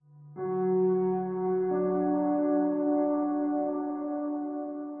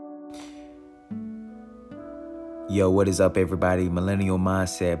Yo, what is up, everybody? Millennial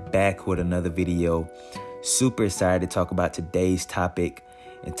Mindset back with another video. Super excited to talk about today's topic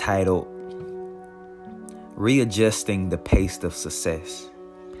entitled Readjusting the Pace of Success.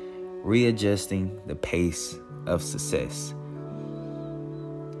 Readjusting the pace of success.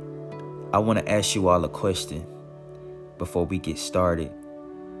 I want to ask you all a question before we get started.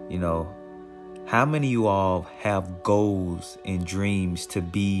 How many of you all have goals and dreams to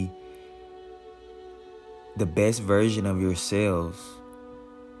be the best version of yourselves,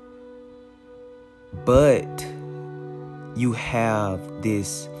 but you have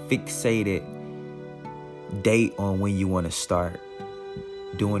this fixated date on when you want to start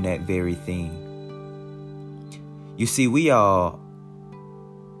doing that very thing? You see, we all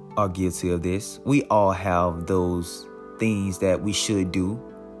are guilty of this. We all have those things that we should do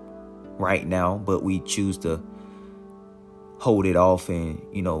right now, but we choose to hold it off and,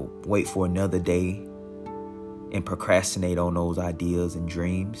 wait for another day and procrastinate on those ideas and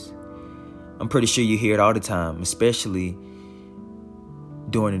dreams. I'm pretty sure you hear it all the time, especially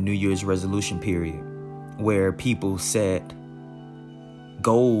during the New Year's resolution period, where people set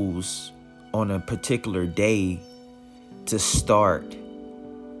goals on a particular day to start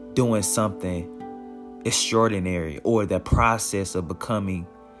doing something extraordinary, or the process of becoming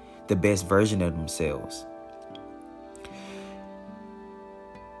the best version of themselves.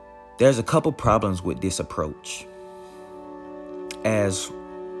 There's a couple problems with this approach. As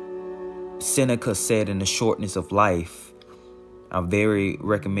Seneca said in The Shortness of Life, I very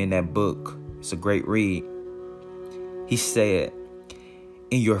recommend that book. It's a great read. He said,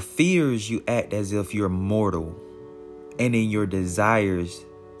 in your fears, you act as if you're mortal, and in your desires,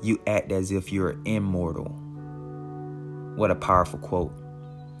 you act as if you're immortal. What a powerful quote.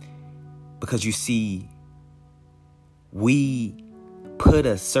 Because you see, we put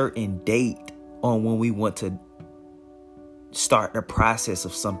a certain date on when we want to start the process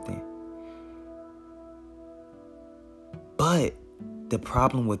of something. But the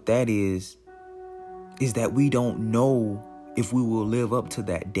problem with that is that we don't know if we will live up to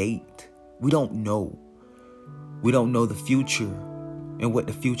that date. We don't know. We don't know the future and what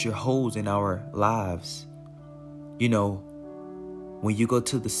the future holds in our lives. When you go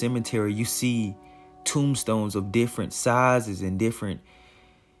to the cemetery, you see tombstones of different sizes and different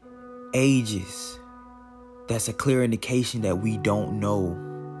ages. That's a clear indication that we don't know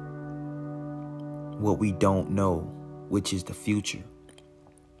what we don't know, which is the future.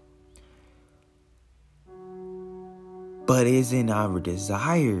 But it's in our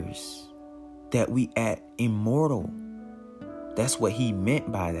desires that we act immortal. That's what he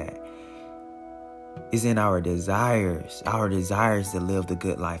meant by that. It's in our desires to live the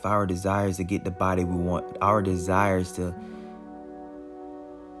good life, our desires to get the body we want, our desires to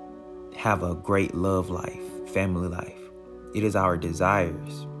have a great love life, family life. It is our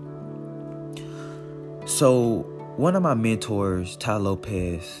desires. So one of my mentors, Ty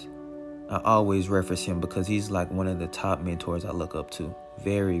Lopez, I always reference him because he's like one of the top mentors I look up to.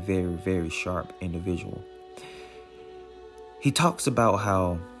 Very, very, very sharp individual. He talks about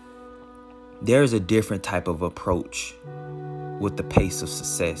how there's a different type of approach with the pace of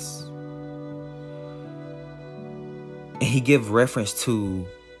success. And he gives reference to,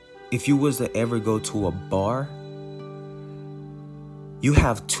 if you was to ever go to a bar, you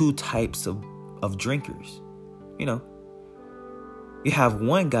have two types of drinkers. You have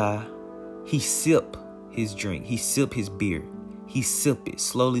one guy, he sip his drink, he sip his beer, he sip it,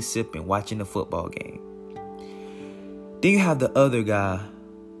 slowly sipping, watching the football game. Then you have the other guy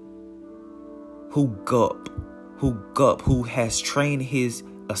who has trained his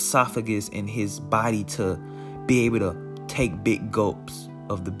esophagus and his body to be able to take big gulps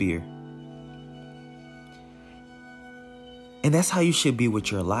of the beer. And that's how you should be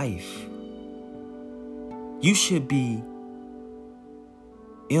with your life. You should be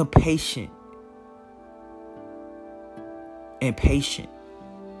impatient.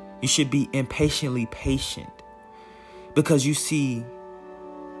 You should be impatiently patient. Because you see,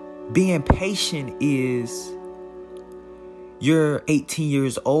 being patient is you're 18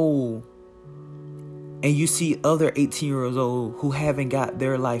 years old and you see other 18 years old who haven't got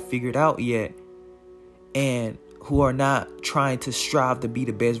their life figured out yet and who are not trying to strive to be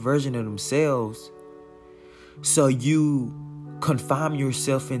the best version of themselves. So you confine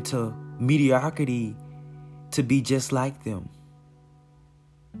yourself into mediocrity to be just like them.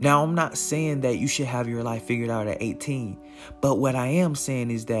 Now, I'm not saying that you should have your life figured out at 18, but what I am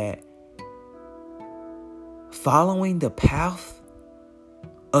saying is that following the path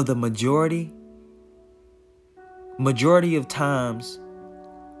of the majority of times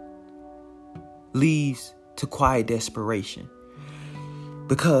leaves to quiet desperation.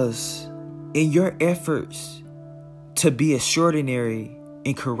 Because in your efforts to be extraordinary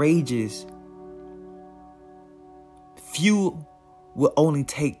and courageous, few will only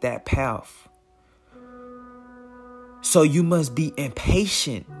take that path. So you must be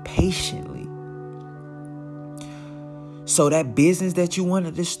impatient, patiently. So that business that you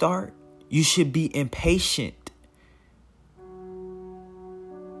wanted to start, you should be impatient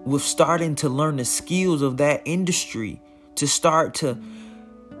with starting to learn the skills of that industry, to start to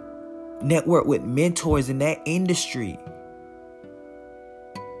network with mentors in that industry.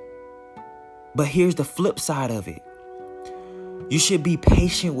 But here's the flip side of it. You should be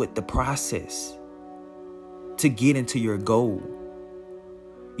patient with the process to get into your goal.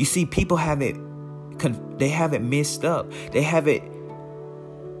 You see, people have it messed up. They have it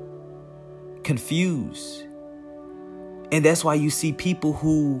confused. And that's why you see people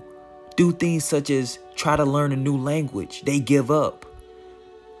who do things such as try to learn a new language. They give up.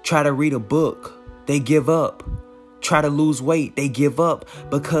 Try to read a book. They give up. Try to lose weight. They give up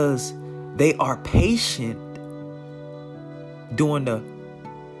because they are patient during the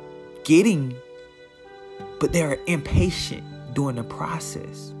getting, but they're impatient during the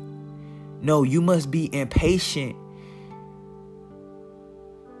process. No, you must be impatient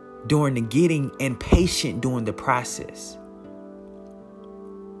during the getting and patient during the process.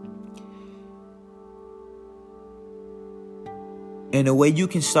 And the way you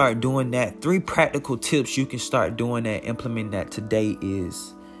can start doing that, 3 practical tips you can start doing that, implement that today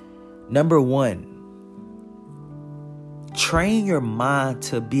is, number 1, train your mind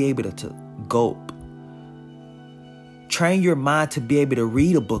to be able to gulp. Train your mind to be able to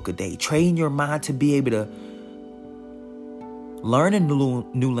read a book a day. Train your mind to be able to learn a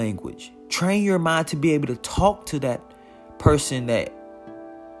new language. Train your mind to be able to talk to that person that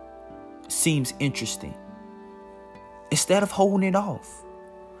seems interesting, instead of holding it off.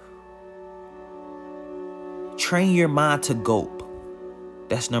 Train your mind to gulp.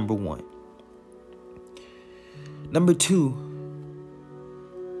 That's number 1. Number 2,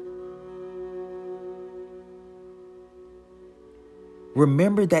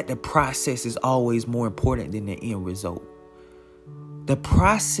 remember that the process is always more important than the end result. The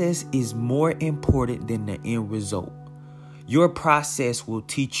process is more important than the end result. Your process will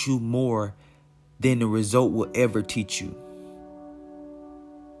teach you more than the result will ever teach you.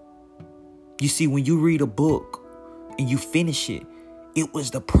 You see, when you read a book and you finish it, it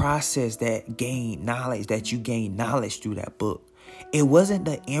was the process that you gained knowledge through that book. It wasn't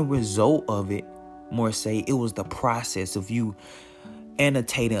the end result of it, more say. It was the process of you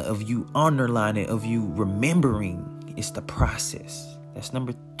annotating, of you underlining, of you remembering. It's the process. That's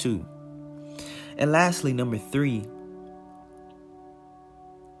number 2. And lastly, number 3,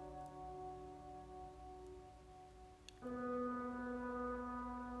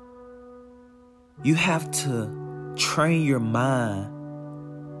 you have to train your mind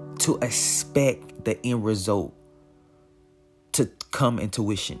to expect the end result to come into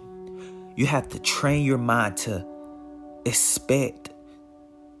fruition. You have to train your mind to expect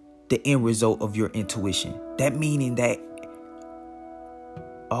the end result of your intuition. That meaning that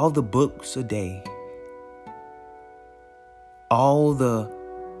all the books a day, all the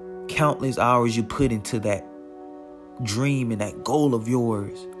countless hours you put into that dream and that goal of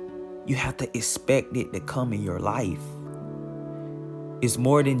yours, you have to expect it to come in your life. It's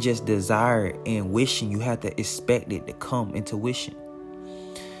more than just desire and wishing. You have to expect it to come into fruition.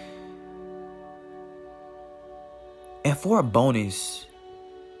 And for a bonus,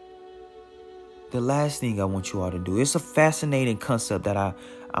 the last thing I want you all to do, it's a fascinating concept that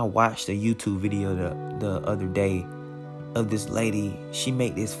I watched a YouTube video the other day of this lady. She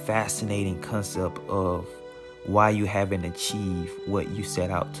made this fascinating concept of why you haven't achieved what you set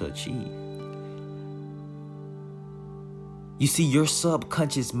out to achieve. You see, your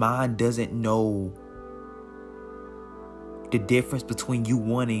subconscious mind doesn't know the difference between you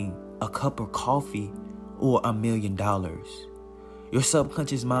wanting a cup of coffee or $1 million. Your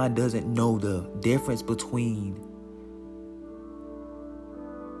subconscious mind doesn't know the difference between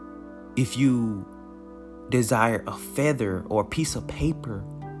if you desire a feather or a piece of paper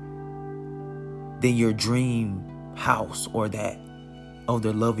than your dream house or that of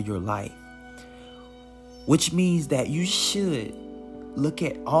the love of your life. Which means that you should look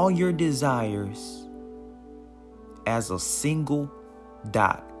at all your desires as a single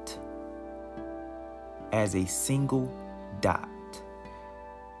dot. As a single dot.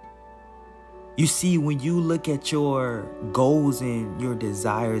 You see, when you look at your goals and your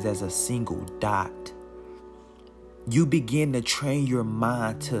desires as a single dot, you begin to train your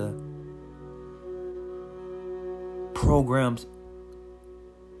mind to programs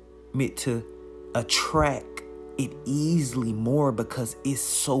meant to attract it easily more because it's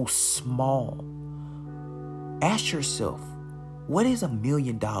so small. Ask yourself, what is $1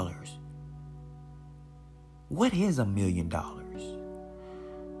 million? What is $1 million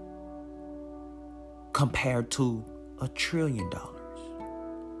compared to $1 trillion?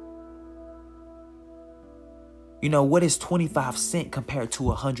 You know, what is 25 cents compared to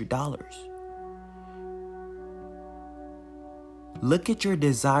 $100? Look at your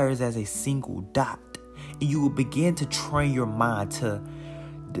desires as a single dot, and you will begin to train your mind to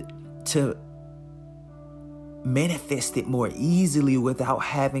manifest it more easily without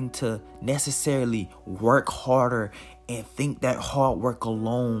having to necessarily work harder and think that hard work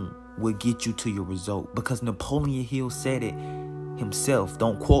alone will get you to your result. Because Napoleon Hill said it himself.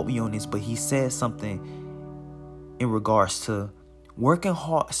 Don't quote me on this, but he said something in regards to working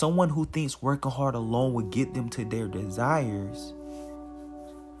hard. Someone who thinks working hard alone will get them to their desires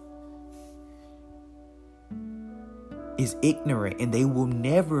is ignorant, and they will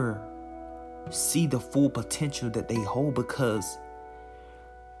never see the full potential that they hold, because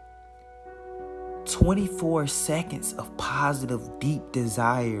 24 seconds of positive, deep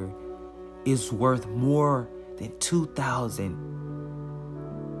desire is worth more than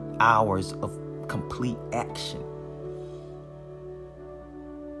 2,000 hours of complete action.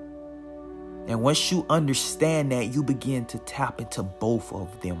 And once you understand that, you begin to tap into both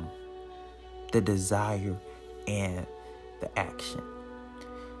of them, the desire and the action.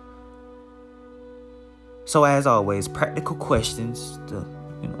 So as always, practical questions to,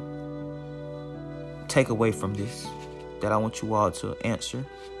 take away from this that I want you all to answer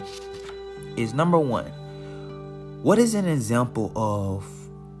is, number one, what is an example of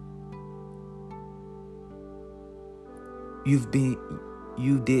you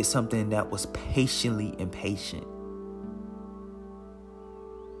did something that was patiently impatient?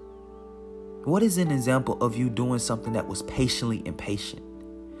 What is an example of you doing something that was patiently impatient?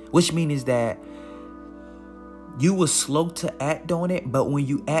 Which means that you were slow to act on it, but when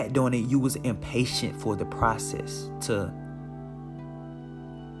you act on it, you was impatient for the process to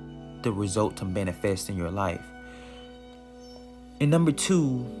the result to manifest in your life. And number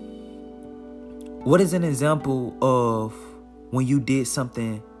two, what is an example of when you did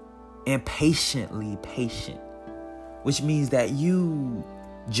something impatiently patient? Which means that you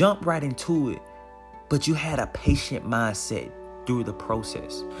jumped right into it, but you had a patient mindset through the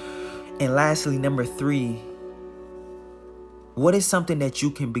process. And lastly, number three, what is something that you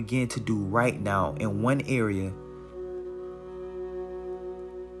can begin to do right now in one area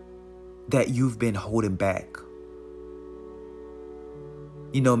that you've been holding back?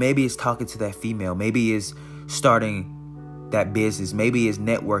 Maybe it's talking to that female. Maybe it's starting that business. Maybe it's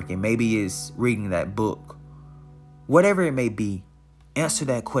networking. Maybe it's reading that book. Whatever it may be, answer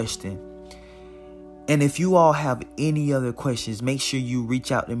that question. And if you all have any other questions, make sure you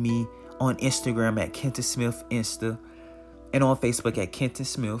reach out to me on Instagram at Kenton Smith Insta, and on Facebook at Kenton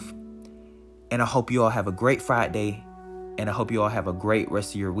Smith. And I hope you all have a great Friday, and I hope you all have a great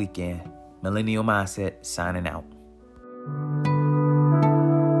rest of your weekend. Millennial Mindset signing out.